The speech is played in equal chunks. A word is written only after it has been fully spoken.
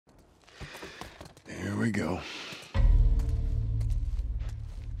we go.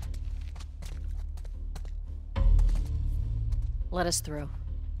 Let us through.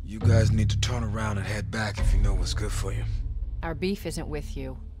 You guys need to turn around and head back if you know what's good for you. Our beef isn't with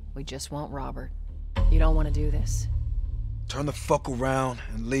you. We just want Robert. You don't want to do this. Turn the fuck around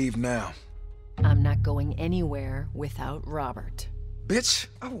and leave now. I'm not going anywhere without Robert. Bitch,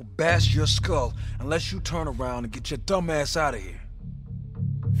 I will bash your skull unless you turn around and get your dumb ass out of here.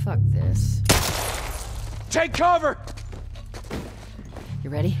 Fuck this. Take cover! You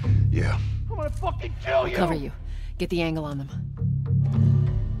ready? Yeah. I'm gonna fucking kill you! Cover you. Get the angle on them.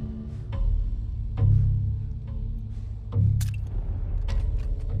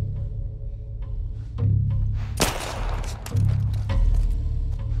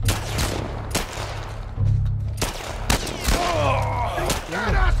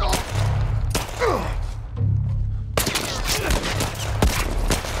 That asshole!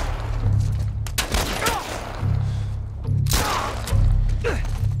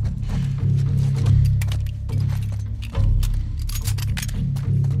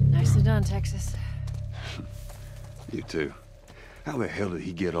 Nicely done, Texas. You too. How the hell did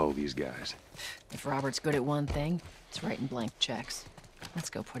he get all these guys? If Robert's good at one thing, it's writing blank checks. Let's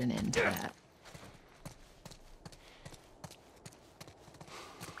go put an end to that.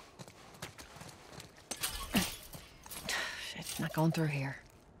 Shit, not going through here.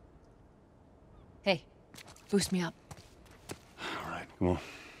 Hey, boost me up. All right, come on.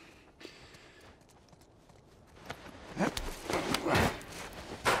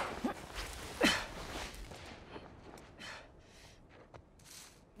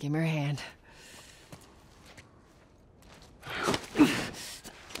 Give me your hand.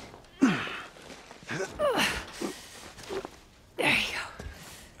 There you go.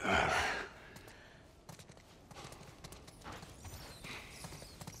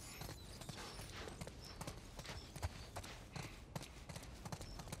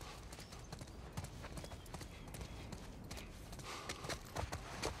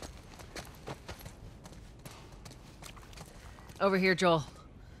 Over here, Joel.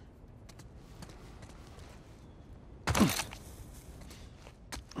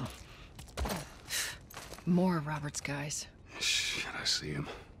 More of Robert's guys. Shit, I see him.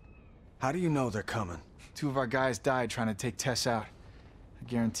 How do you know they're coming? 2 of our guys died trying to take Tess out. I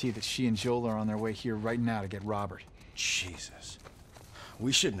guarantee that she and Joel are on their way here right now to get Robert. Jesus.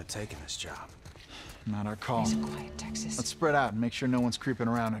 We shouldn't have taken this job. Not our call. Nice and quiet, Texas. Let's spread out and make sure no one's creeping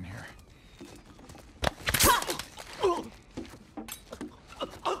around in here.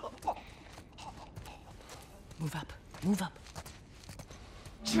 Move up. Move up.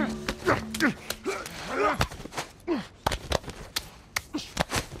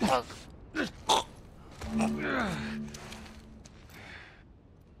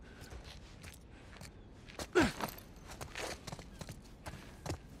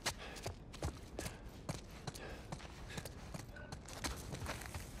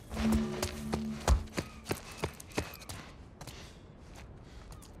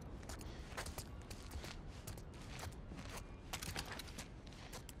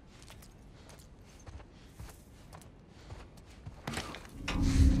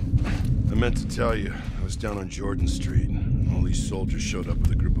 I meant to tell you, I was down on Jordan Street. All these soldiers showed up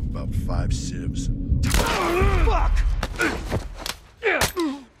with a group of about 5 civs. Fuck!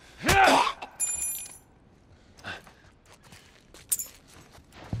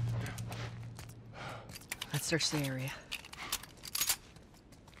 Let's search the area.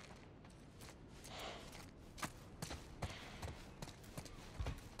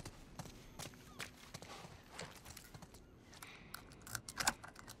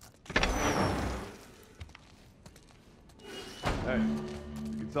 Hey,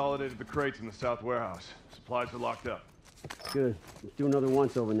 we consolidated the crates in the south warehouse. Supplies are locked up. Good. Let's do another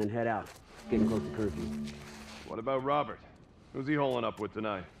once-over and then head out. It's getting close to curfew. What about Robert? Who's he holing up with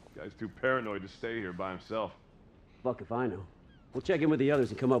tonight? Guy's too paranoid to stay here by himself. Fuck if I know. We'll check in with the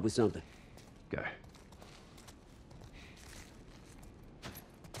others and come up with something. Okay.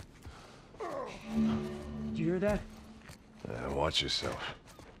 Did you hear that? Watch yourself.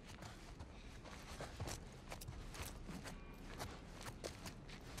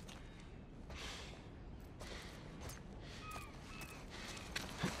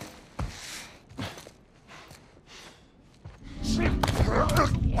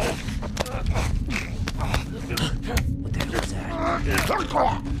 What the hell is that?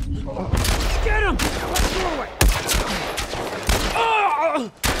 Get him!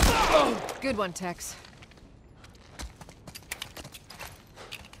 Good one, Tex.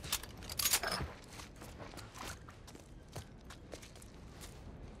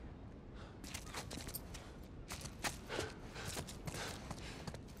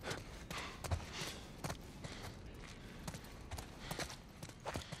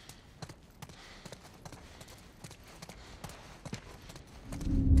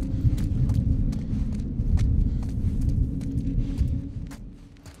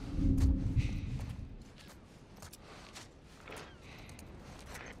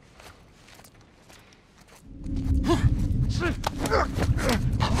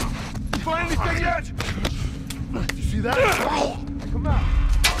 that? Come out!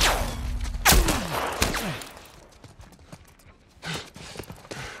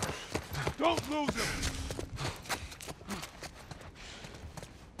 Don't lose him!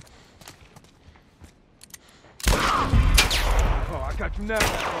 Oh, I got you now,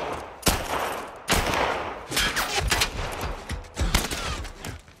 asshole.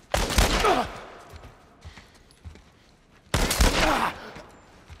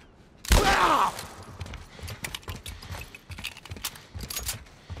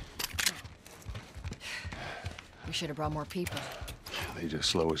 We should have brought more people. They just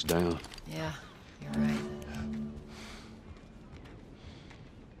slow us down. Yeah, you're right.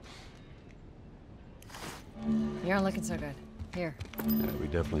 You aren't looking so good. Here, Yeah, we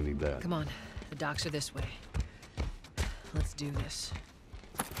definitely need that. come on. The docks are this way. Let's do this.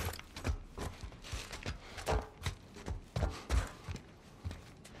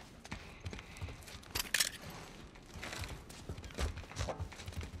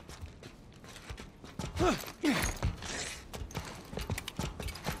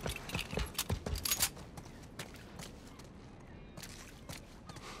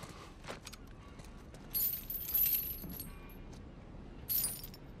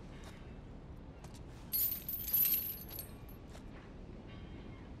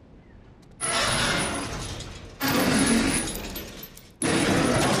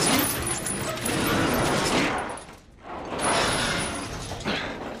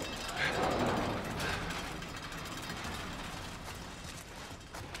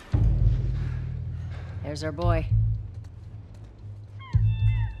 There's our boy.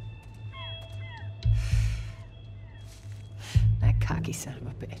 That cocky son of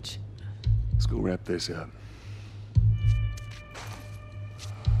a bitch. Let's go wrap this up.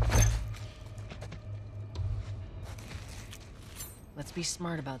 Let's be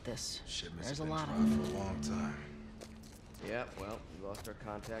smart about this. Shipments There's a have been lot of dry them. for a long time. Yeah, well, we lost our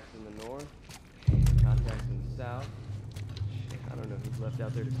contacts in the north, contacts in the south. Shit, I don't know who's left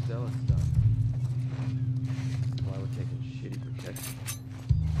out there to sell us stuff. That's why we're taking shitty protection.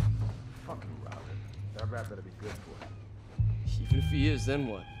 Fucking Robert. That rap better be good for him. Even if he is, then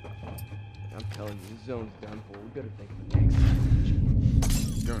what? I'm telling you, this zone's done for. We better think of the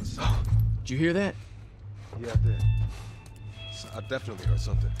next. Doing something. Did you hear that? Yeah, I did. I definitely heard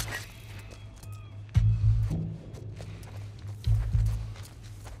something.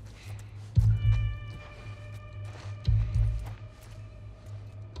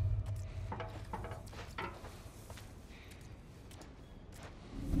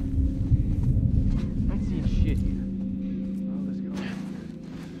 I'm seeing shit here. Well, let's go.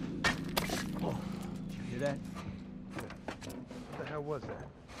 Oh, did you hear that? What the hell was that?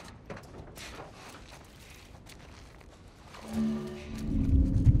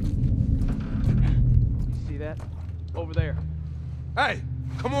 You see that? Over there. Hey,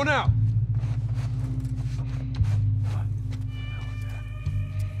 come on out.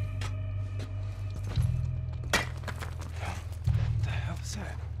 What the hell was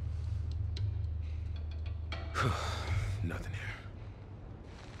that? Nothing here.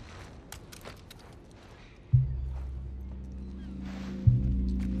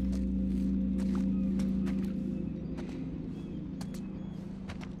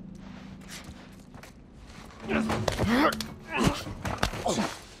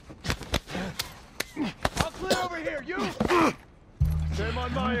 I'll clear over here, you! Same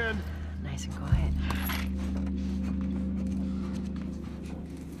on my end. Nice and quiet.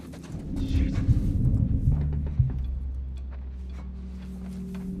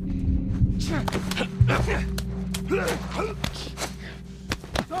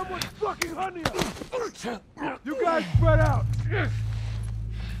 Someone's fucking hunting us! You guys spread out!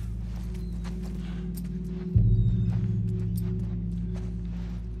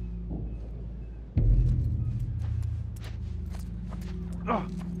 Oh,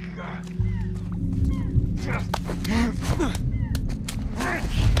 God.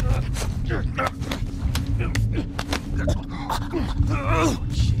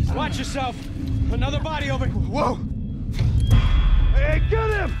 Watch yourself! Another body over here! Whoa! Hey, get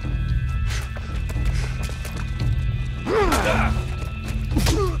him!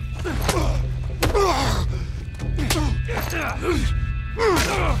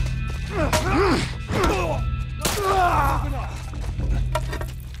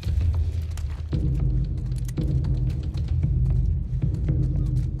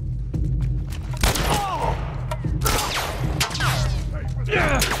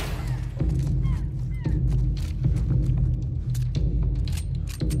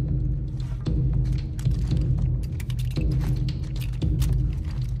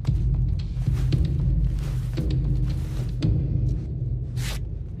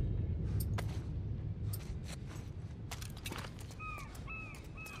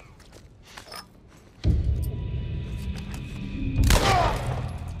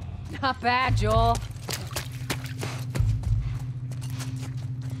 Not bad, Joel.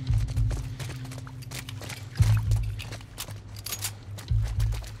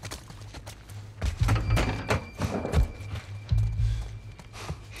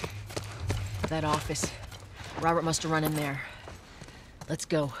 That office. Robert must have run in there. Let's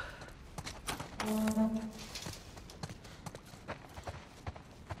go. Oh,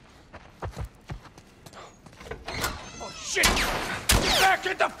 shit! Get back!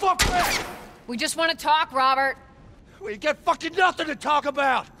 Get the fuck back! We just want to talk, Robert. We got fucking nothing to talk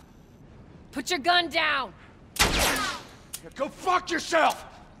about! Put your gun down. Go fuck yourself!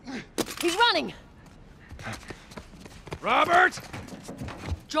 He's running. Robert!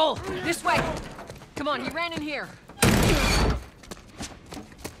 Joel, this way. Come on, he ran in here.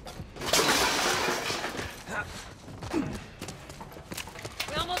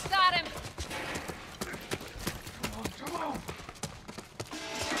 We almost got him. Come on!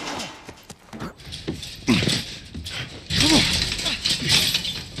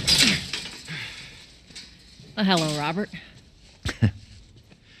 Well, hello, Robert.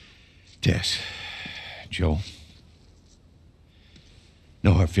 Tess. Joel.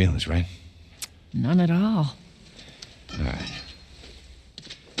 No hard feelings, right? None at all. All right.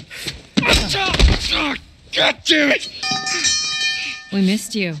 Oh, God damn it! We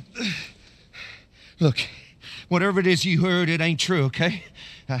missed you. Look, whatever it is you heard, it ain't true, okay?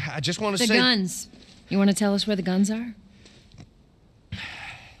 I just want to The say... guns. You want to tell us where the guns are?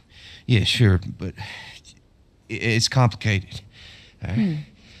 Yeah, sure, but it's complicated. All right?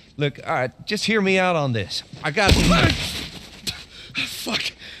 Look, all right, just hear me out on this. I got...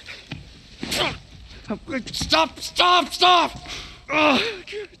 Fuck. Stop! Oh.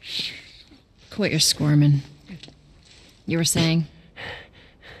 Quit your squirming. You were saying?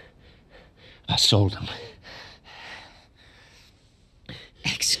 I sold them.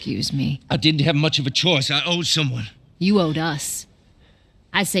 Excuse me. I didn't have much of a choice. I owed someone. You owed us.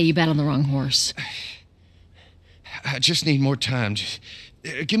 I say you bet on the wrong horse. I just need more time. Just,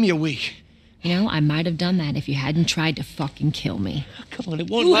 give me a week. You know, I might have done that if you hadn't tried to fucking kill me. Come on, it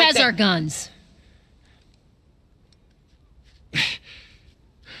won't Who like has that. our guns?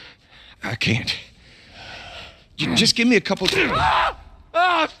 I can't. Just give me a couple...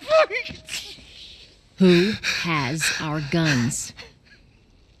 Who has our guns?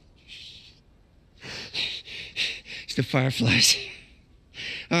 It's the Fireflies.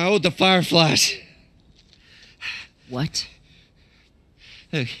 I owed the Fireflies. What?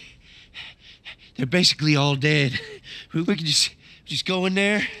 Look, they're basically all dead. We can just go in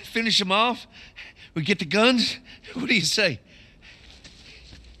there, finish them off. We get the guns. What do you say?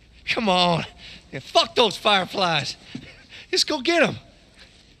 Come on. Yeah, fuck those Fireflies. Just go get them.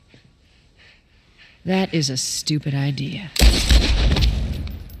 That is a stupid idea.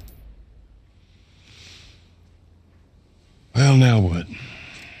 Well, now what?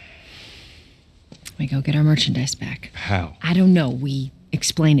 We go get our merchandise back. How? I don't know. We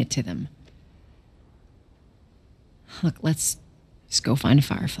explain it to them. Look, let's just go find a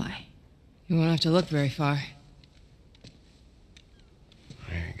Firefly. You won't have to look very far.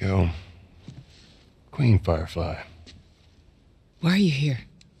 There you go. Queen Firefly. Why are you here?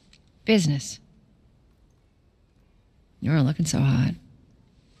 Business. You aren't looking so hot.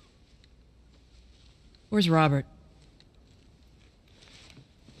 Where's Robert?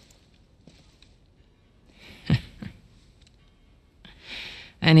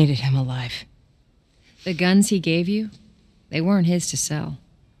 I needed him alive. The guns he gave you, they weren't his to sell.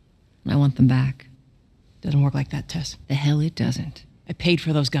 I want them back. Doesn't work like that, Tess. The hell it doesn't. I paid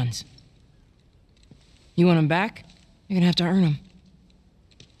for those guns. You want them back? You're gonna have to earn them.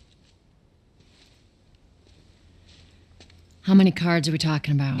 How many cards are we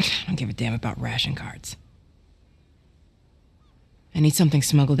talking about? I don't give a damn about ration cards. I need something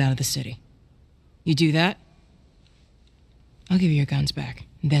smuggled out of the city. You do that, I'll give you your guns back,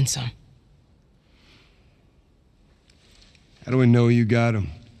 and then some. How do we know you got them?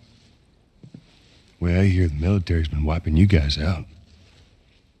 Well, I hear the military's been wiping you guys out.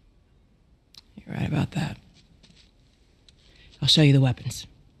 You're right about that. I'll show you the weapons.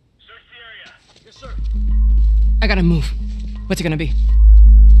 Search the area. Yes, sir. I gotta move. What's it gonna be?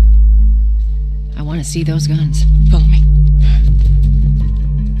 I want to see those guns. Follow me.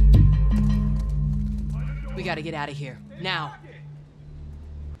 We gotta get out of here. Now.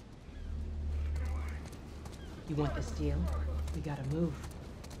 You want this deal? We gotta move.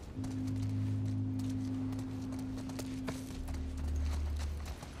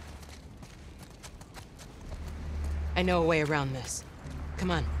 I know a way around this.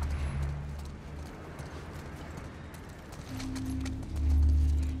 Come on.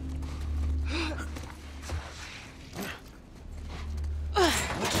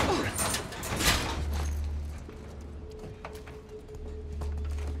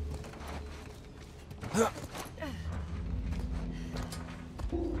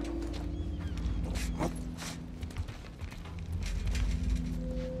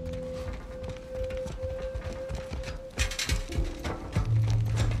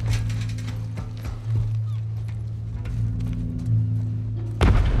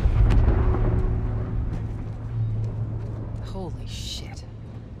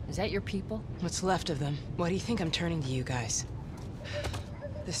 Is that your people? What's left of them? Why do you think I'm turning to you guys?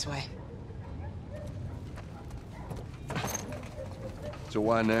 This way. So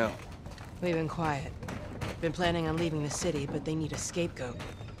why now? We've been quiet. Been planning on leaving the city, but they need a scapegoat.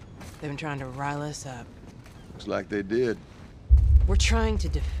 They've been trying to rile us up. Looks like they did. We're trying to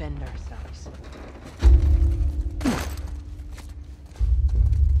defend ourselves.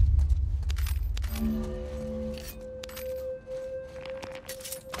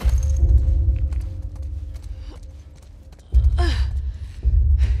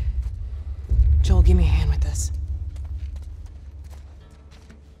 Joel, give me a hand with this.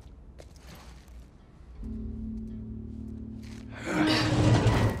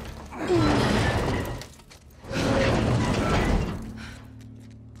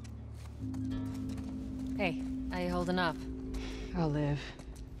 Hey, how you holding up? I'll live.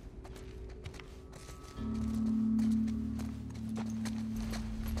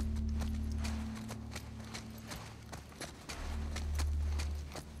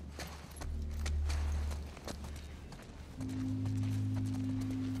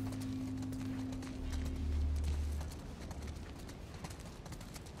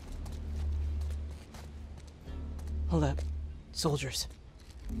 Hold up. Soldiers.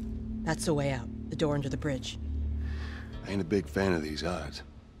 That's the way out. The door under the bridge. I ain't a big fan of these odds.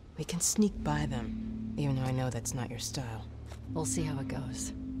 We can sneak by them, even though I know that's not your style. We'll see how it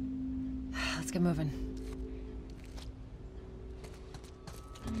goes. Let's get moving.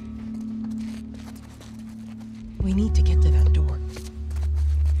 We need to get to that door.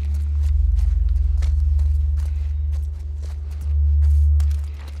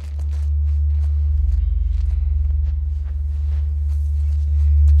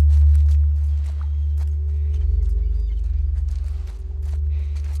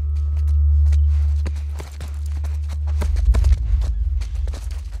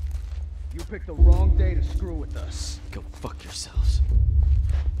 You picked the wrong day to screw with us. Go fuck yourselves.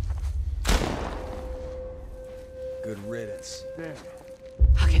 Good riddance. Damn.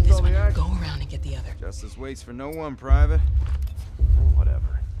 I'll get this one. Go around and get the other. Justice waits for no one, Private.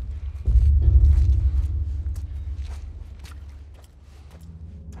 Whatever.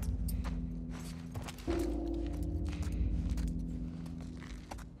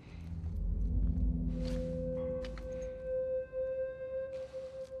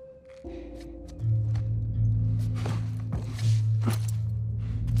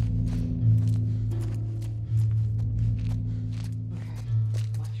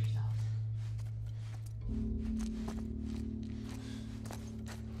 Watch yourselves.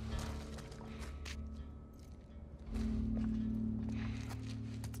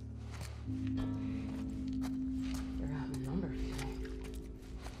 You're outnumbered today.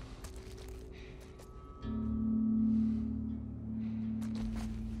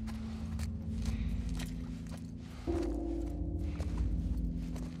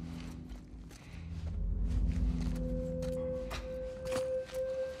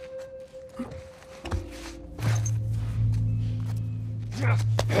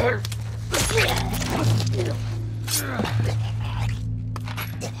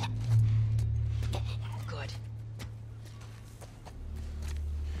 Good.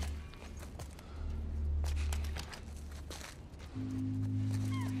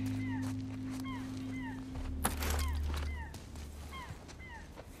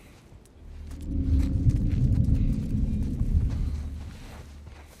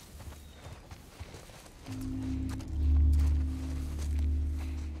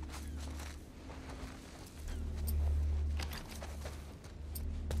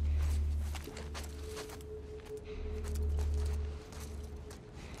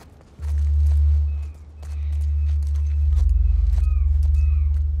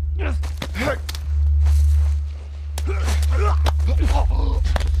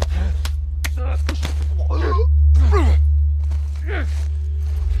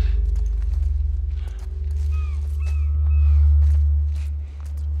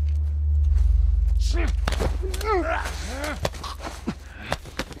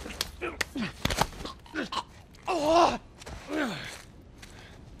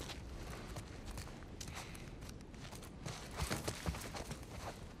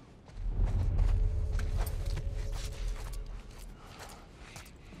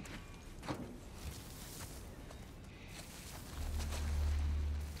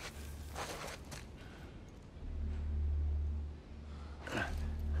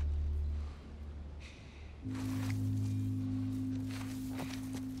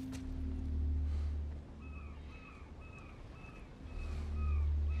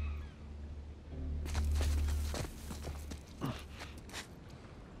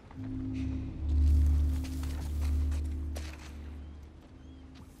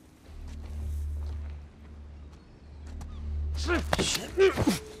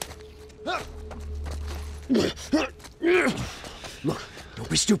 Look, don't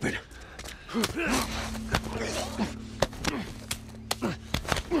be stupid.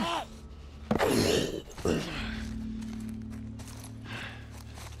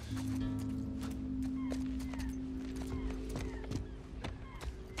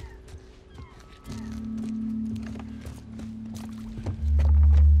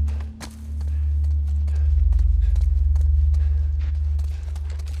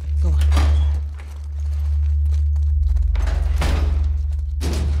 Go on.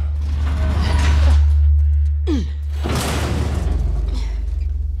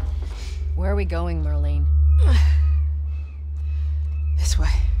 Where are we going, Marlene? This way.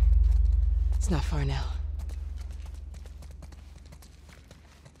 It's not far now.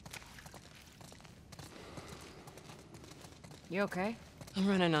 You okay? I'm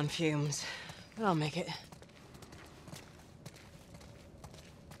running on fumes, but I'll make it.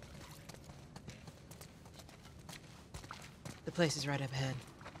 The place is right up ahead.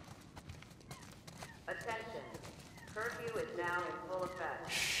 Attention. Curfew is now in full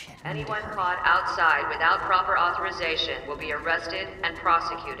effect. Anyone caught outside without proper authorization will be arrested and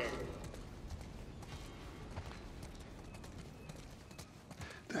prosecuted.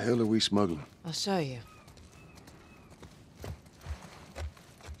 The hell are we smuggling? I'll show you.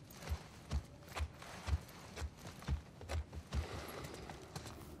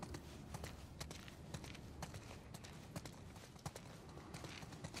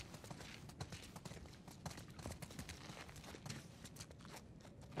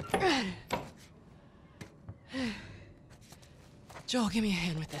 Joel, give me a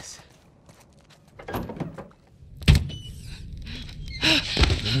hand with this.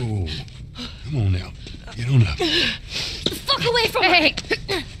 Whoa. Come on now. Get on up. Fuck away from me!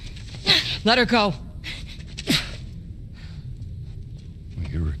 Let her go. Well,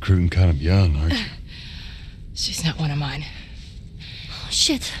 you're recruiting kind of young, aren't you? She's not one of mine. Oh,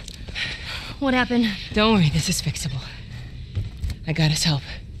 shit. What happened? Don't worry, this is fixable. I got his help.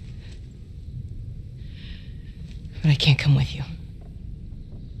 But I can't come with you.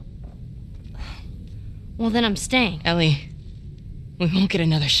 Well, then I'm staying. Ellie, we won't get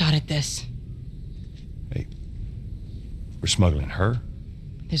another shot at this. Hey, we're smuggling her?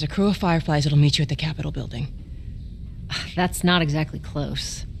 There's a crew of Fireflies that'll meet you at the Capitol building. That's not exactly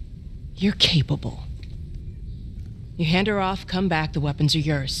close. You're capable. You hand her off, come back, the weapons are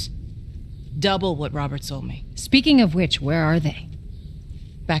yours. Double what Robert sold me. Speaking of which, where are they?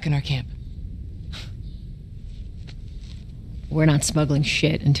 Back in our camp. We're not smuggling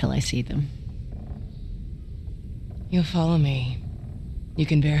shit until I see them. You'll follow me. You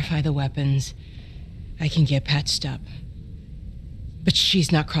can verify the weapons. I can get patched up. But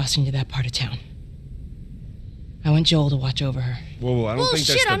she's not crossing to that part of town. I want Joel to watch over her. Whoa, I don't think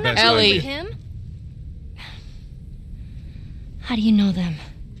that's the I'm not best Ellie. idea. with him. How do you know them?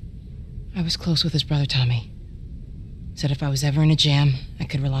 I was close with his brother Tommy. Said if I was ever in a jam, I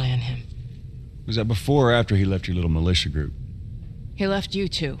could rely on him. Was that before or after he left your little militia group? He left you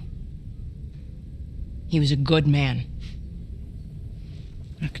too. He was a good man.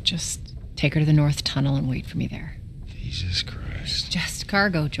 I could just take her to the North Tunnel and wait for me there. Jesus Christ. Just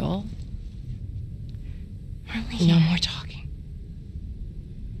cargo, Joel. No more talking.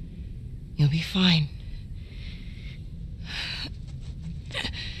 You'll be fine.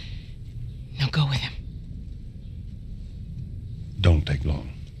 Now go with him. Don't take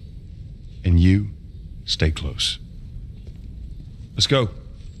long. And you, stay close. Let's go.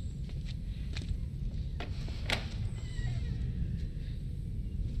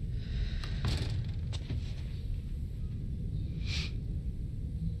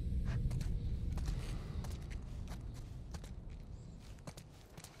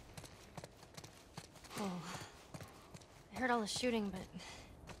 Oh, I heard all the shooting, but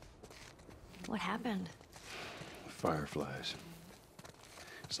what happened? Fireflies.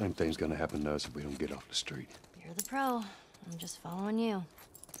 Same thing's gonna happen to us if we don't get off the street. You're the pro. I'm just following you.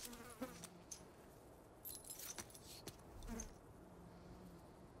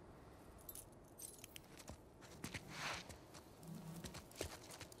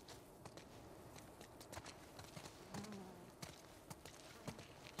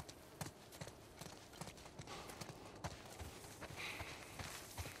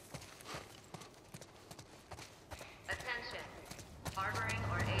 Attention. Harboring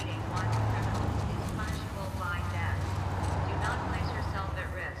or aiding wanted criminals is punishable by death. Do not place yourself at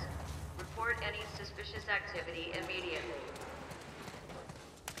risk. Report any suspicious activity immediately.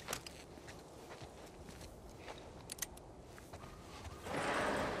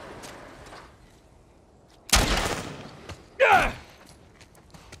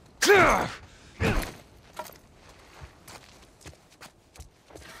 Attention.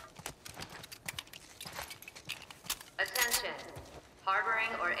 Harboring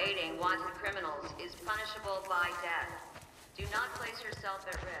or aiding wanted criminals is punishable by death. Do not place yourself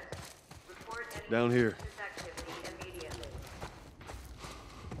at risk. Report any Down here. suspicious activity immediately.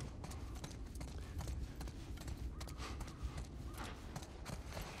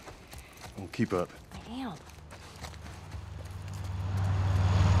 Well, keep up. I am.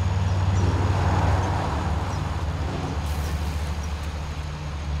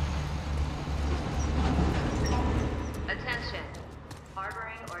 Attention.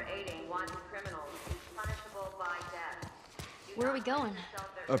 Harboring or aiding wanted criminals is punishable by death. Do Where are not we place going? yourself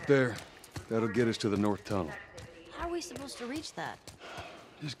at Up risk. there. That'll get us to the north tunnel. How are we supposed to reach that?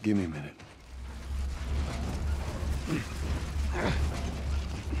 Just give me a minute.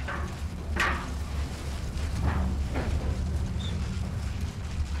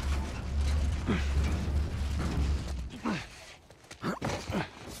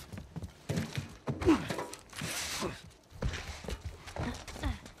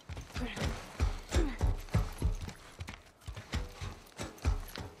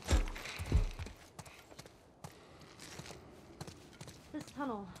 This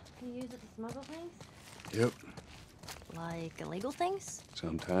tunnel, you use it to smuggle things? Yep. Like illegal things?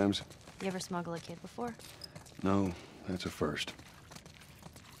 Sometimes. You ever smuggle a kid before? No, that's a first.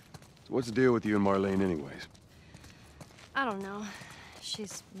 So what's the deal with you and Marlene anyways? I don't know.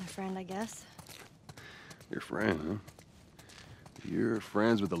 She's my friend, I guess. Your friend, huh? You're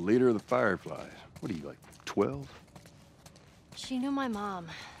friends with the leader of the Fireflies. What are you, like 12? She knew my mom,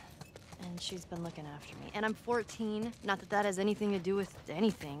 and she's been looking after me. And I'm 14. Not that that has anything to do with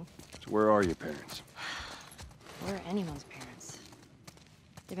anything. So where are your parents? Or anyone's parents.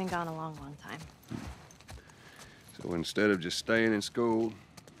 They've been gone a long, long time. So instead of just staying in school,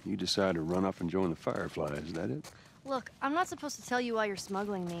 you decide to run off and join the Fireflies, is that it? Look, I'm not supposed to tell you why you're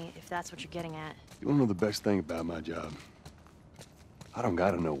smuggling me, if that's what you're getting at. You wanna know the best thing about my job? I don't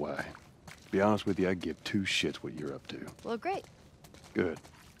gotta know why. To be honest with you, I give two shits what you're up to. Well, great. Good.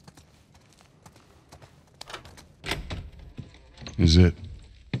 Is it?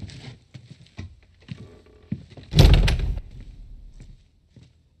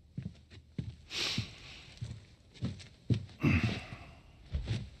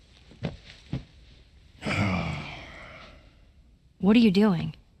 What are you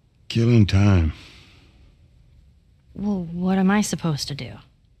doing? Killing time. Well, what am I supposed to do?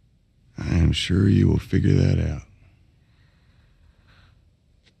 I am sure you will figure that out.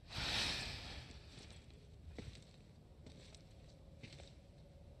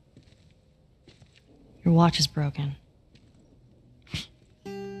 Your watch is broken.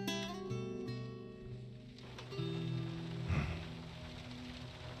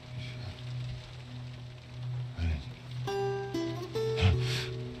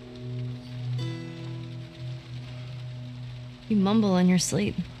 You mumble in your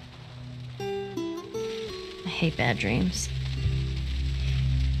sleep. I hate bad dreams.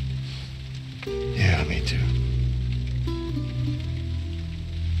 Yeah, me too.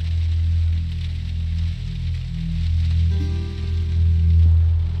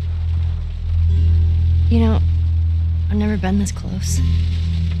 You know, I've never been this close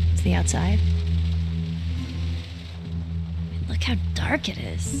to the outside. I mean, look how dark it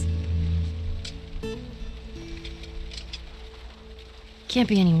is. Can't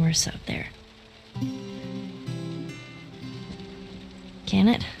be any worse out there. Can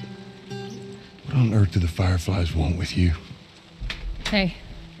it? What on earth do the Fireflies want with you? Hey.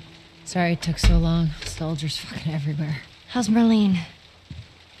 Sorry it took so long. Soldiers fucking everywhere. How's Marlene?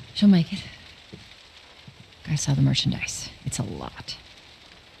 She'll make it. Gotta sell the merchandise. It's a lot.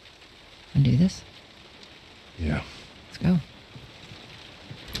 Wanna do this? Yeah. Let's go.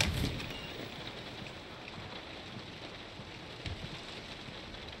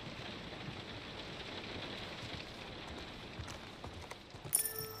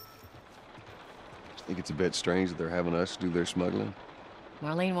 Think it's a bit strange that they're having us do their smuggling?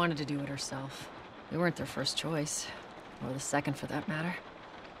 Marlene wanted to do it herself. We weren't their first choice. Or the second, for that matter.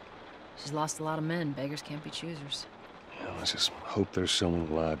 She's lost a lot of men. Beggars can't be choosers. Yeah, let's just hope there's someone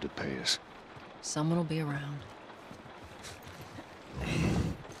alive to pay us. Someone will be around.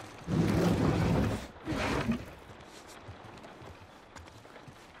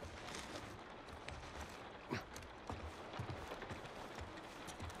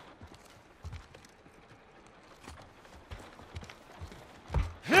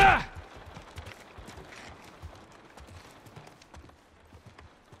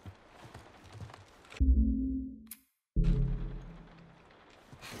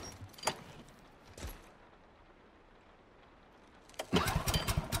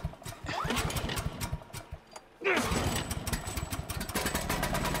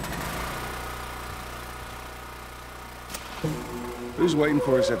 Who's waiting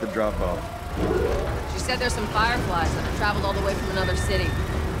for us at the drop-off? She said there's some fireflies that have traveled all the way from another city.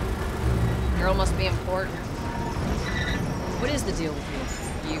 Girl must be important. What is the deal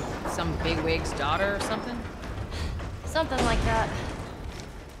with you? You some bigwig's daughter or something? Something like that.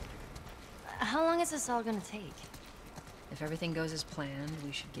 How long is this all gonna take? If everything goes as planned,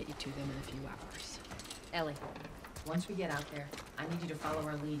 we should get you to them in a few hours. Ellie, once we get out there, I need you to follow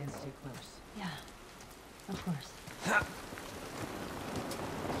our lead and stay close. Yeah, of course.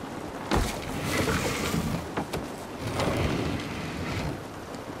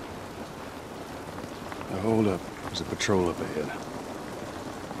 Now hold up. There's a patrol up ahead.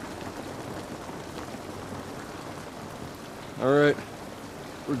 All right.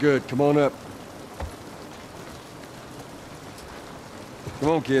 We're good. Come on up. Come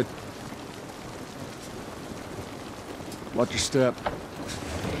on, kid. Watch your step.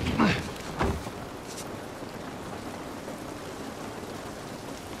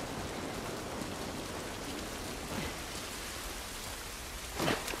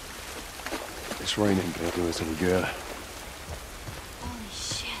 This rain ain't gonna do us any good. Holy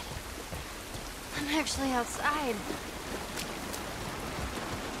shit. I'm actually outside.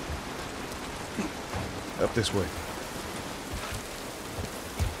 Up this way.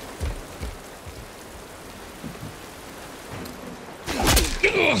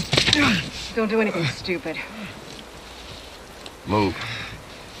 Don't do anything stupid. Move.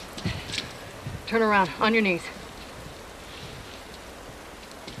 Turn around, on your knees.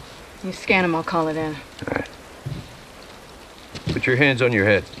 You scan him, I'll call it in. All right. Put your hands on your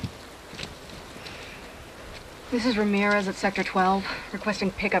head. This is Ramirez at Sector 12,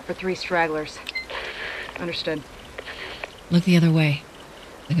 requesting pickup for 3 stragglers. Understood. Look the other way.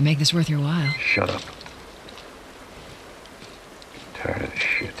 We can make this worth your while. Shut up. Tired of this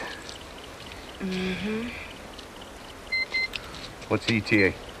shit. Mm-hmm. What's the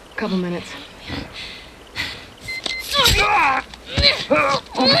ETA? Couple minutes.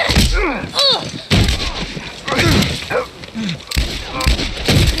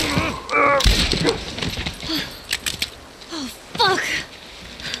 Oh, fuck!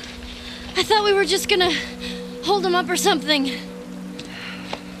 I thought we were just gonna hold him up or something.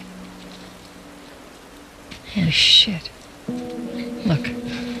 Holy shit. Look.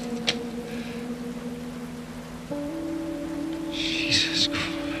 Jesus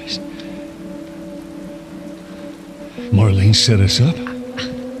Christ. Marlene set us up?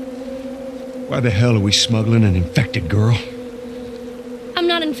 Why the hell are we smuggling an infected girl? I'm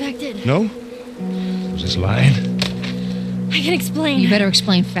not infected. No? I was just lying. I can explain. You better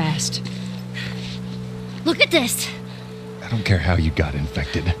explain fast. Look at this. I don't care how you got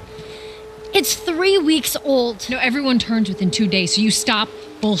infected. It's 3 weeks old. No, everyone turns within 2 days, so you stop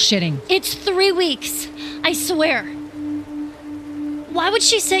bullshitting. It's 3 weeks. I swear. Why would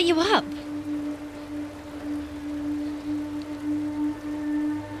she set you up?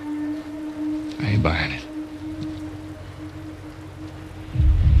 I ain't buying it.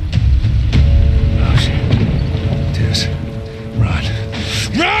 Oh, shit. Tess, run.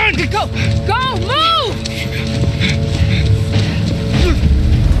 Run! Go! Go! Move!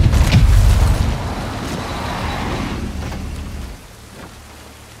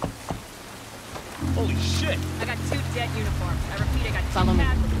 Holy shit! I got 2 dead uniforms. I repeat, I got 2 Follow me.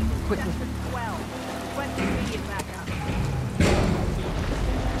 Quickly. 12. 20 immediate backup.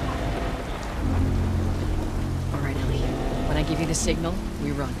 All right, Ellie. When I give you the signal,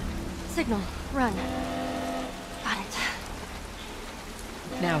 we run. Signal. Run. Got it.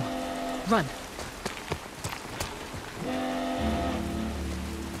 Now, run.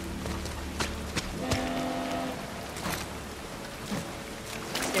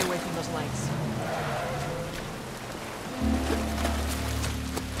 Stay away from those lights.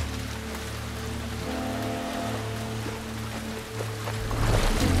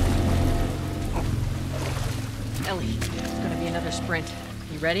 Ellie, it's gonna be another sprint.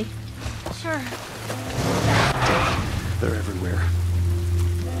 You ready? Sure. They're everywhere.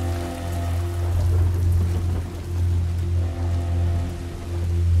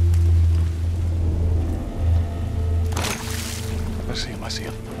 I see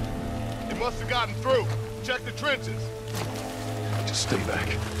him. He must have gotten through. Check the trenches. Just stay back.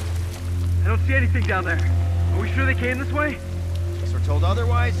 I don't see anything down there. Are we sure they came this way? Guess we're told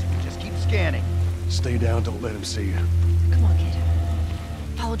otherwise. Just keep scanning. Stay down, don't let him see you. Come on, kid.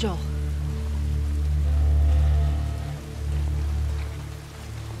 Follow Joel.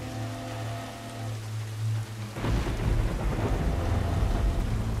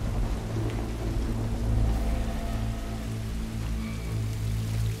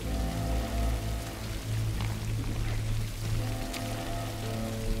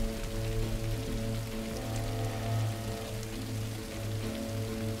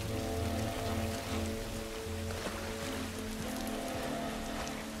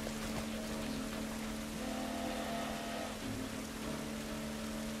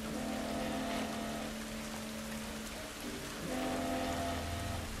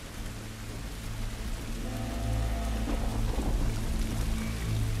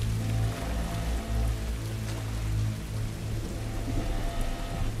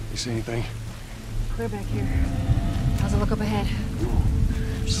 You see anything? Clear back here. How's it look up ahead?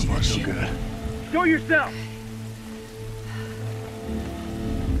 So far, so good. Go yourself!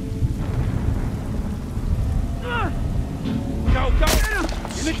 Go, go!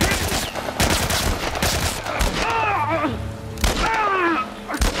 In the kitchen!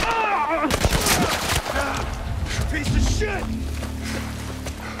 Piece of shit!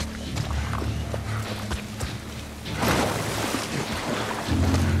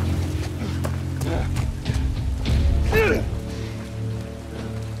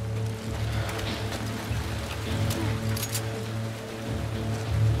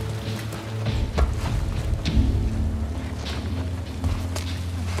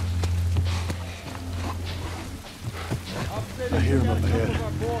 I hear him up ahead.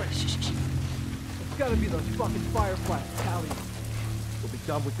 It's gotta be those fucking Fireflies battalion. We'll be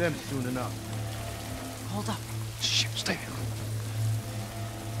done with them soon enough. Hold up. Shit, stay there.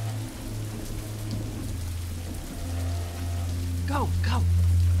 Go, go.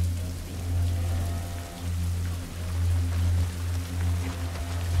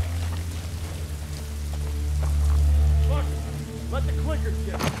 Look! Let the clickers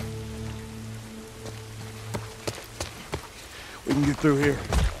get it. We can get through here.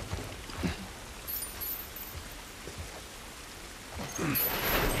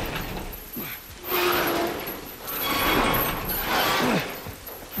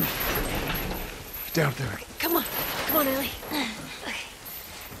 Down there. Come on. Come on, Ellie.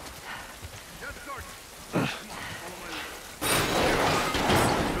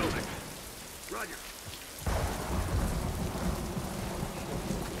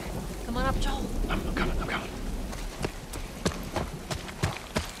 Come on up, Joel. I'm coming.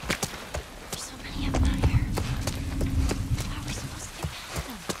 There's so many of them out here. How are we supposed to get past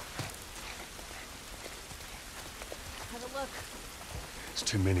them? Have a look. It's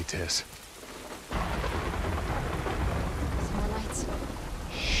too many, Tess. Some more lights.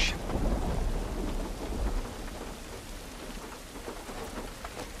 Shit.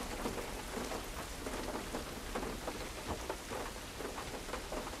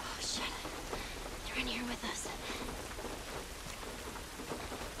 Oh, shit. They're in here with us.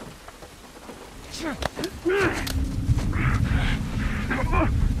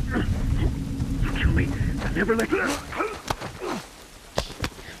 Kill me. I'll never let you.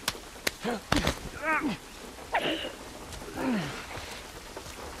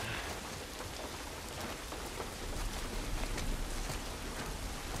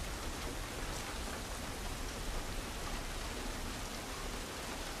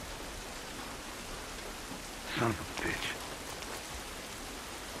 Son of a bitch.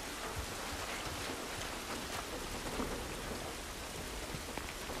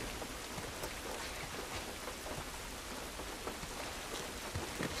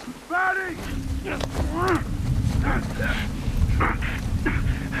 Buddy!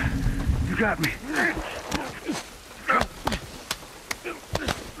 You got me.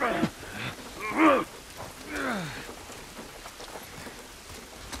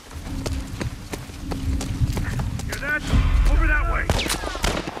 Hear that? Over that way.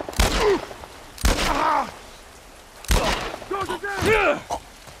 Soldier down!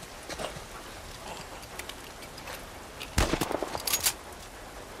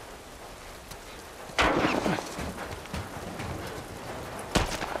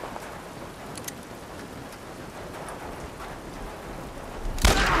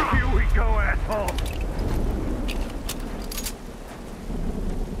 Here we go, asshole!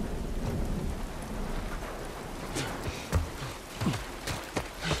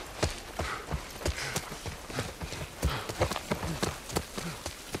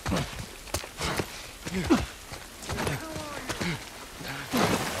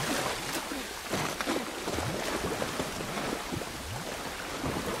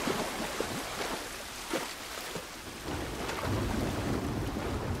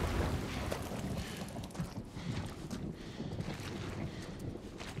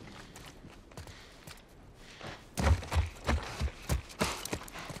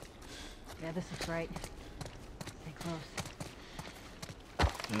 Yeah, this is right. Stay close.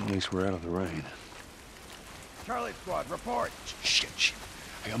 At least we're out of the rain. Charlie Squad, report. Shit.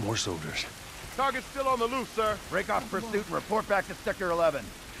 I got more soldiers. Target's still on the loose, sir. Break off pursuit and report back to Sector 11.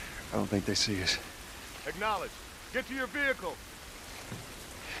 I don't think they see us. Acknowledge. Get to your vehicle.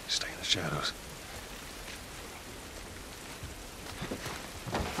 Stay in the shadows.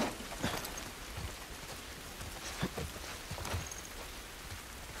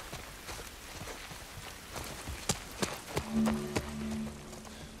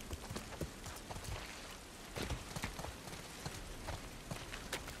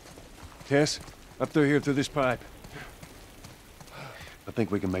 Tess, up through here through this pipe. I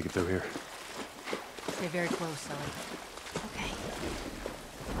think we can make it through here. Stay very close, Sully. Okay.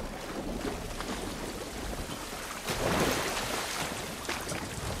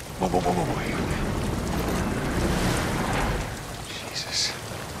 Whoa, whoa, whoa, whoa, whoa. Jesus.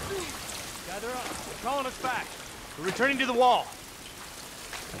 Gather up. They're calling us back. We're returning to the wall.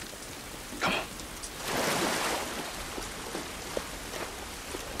 Come on.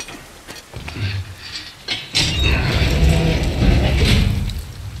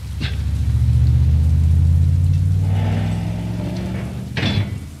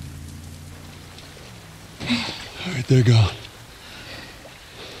 All right, they're gone.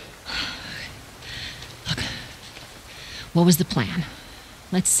 What was the plan?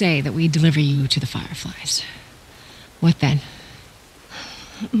 Let's say that we deliver you to the Fireflies. What then?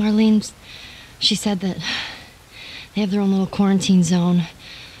 Marlene, she said that they have their own little quarantine zone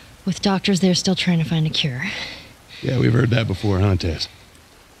with doctors there still trying to find a cure. Yeah, we've heard that before, huh, Tess?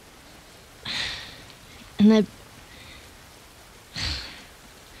 And that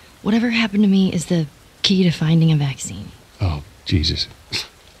whatever happened to me is the key to finding a vaccine. Oh, Jesus.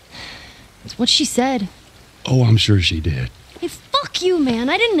 It's what she said. Oh, I'm sure she did. Hey, fuck you, man.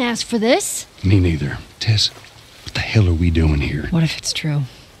 I didn't ask for this. Me neither. Tess, what the hell are we doing here? What if it's true?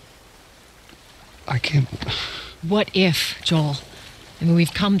 I can't... What if, Joel? I mean,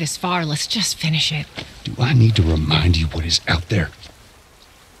 we've come this far. Let's just finish it. Do I need to remind you what is out there?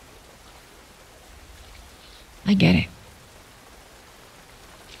 I get it.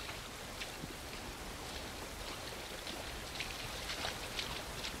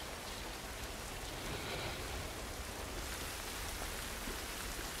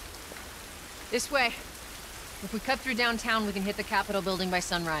 This way. If we cut through downtown, we can hit the Capitol building by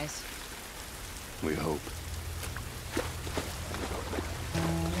sunrise. We hope.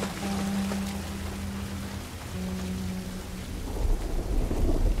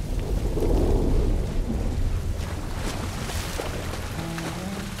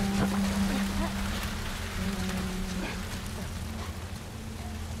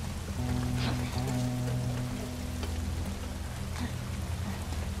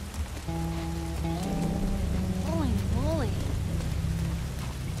 Holy moly.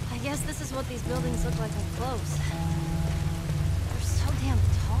 I guess this is what these buildings look like up close. They're so damn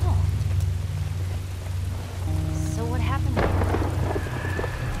tall. So what happened here?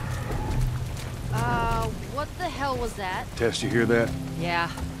 What the hell was that? Tess, you hear that? Yeah.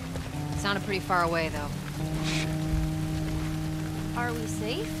 It sounded pretty far away, though. Are we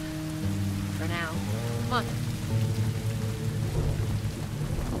safe? For now. Come on.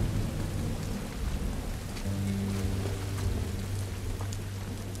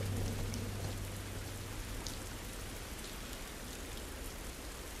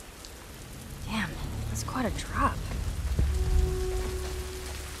 Damn, that's quite a drop.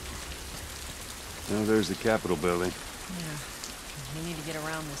 Now there's the Capitol building. Yeah. We need to get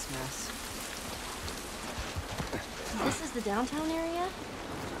around this mess. This is the downtown area?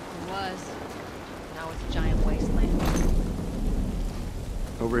 It was. Now it's a giant wasteland.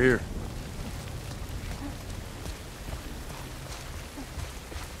 Over here.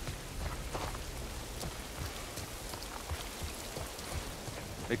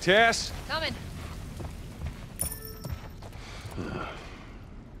 Hey, Tess? Coming.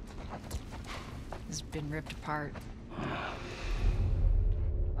 This has been ripped apart.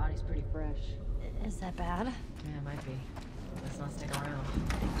 Body's pretty fresh. Is that bad? Yeah, it might be. Let's not stick around.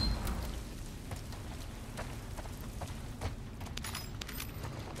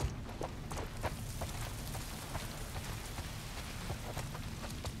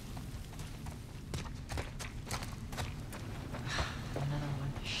 Another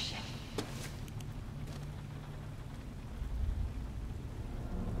one. Shit.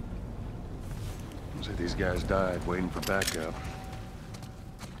 Looks like these guys died waiting for backup.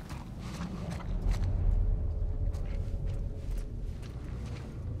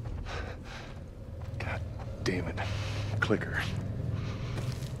 God damn it. Clicker.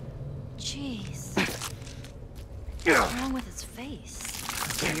 Jeez. What's wrong with his face?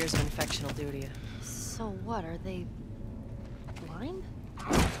 2 years of infection will do to you. So what, are they blind?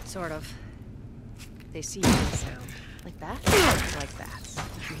 Sort of. They see you and sound. Like that? Like that.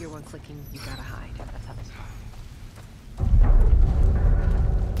 If you hear one clicking, you gotta hide. That's how they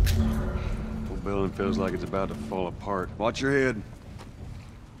Whole building feels like it's about to fall apart. Watch your head.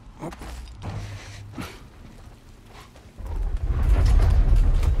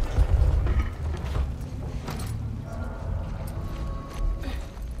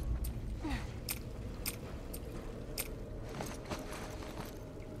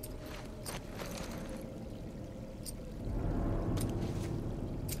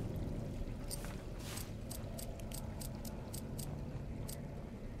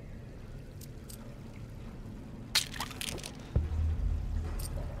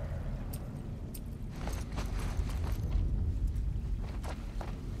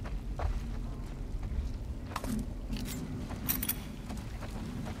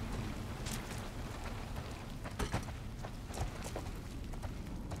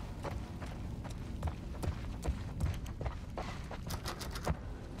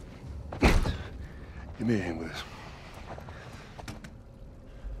 Give me a hand with this.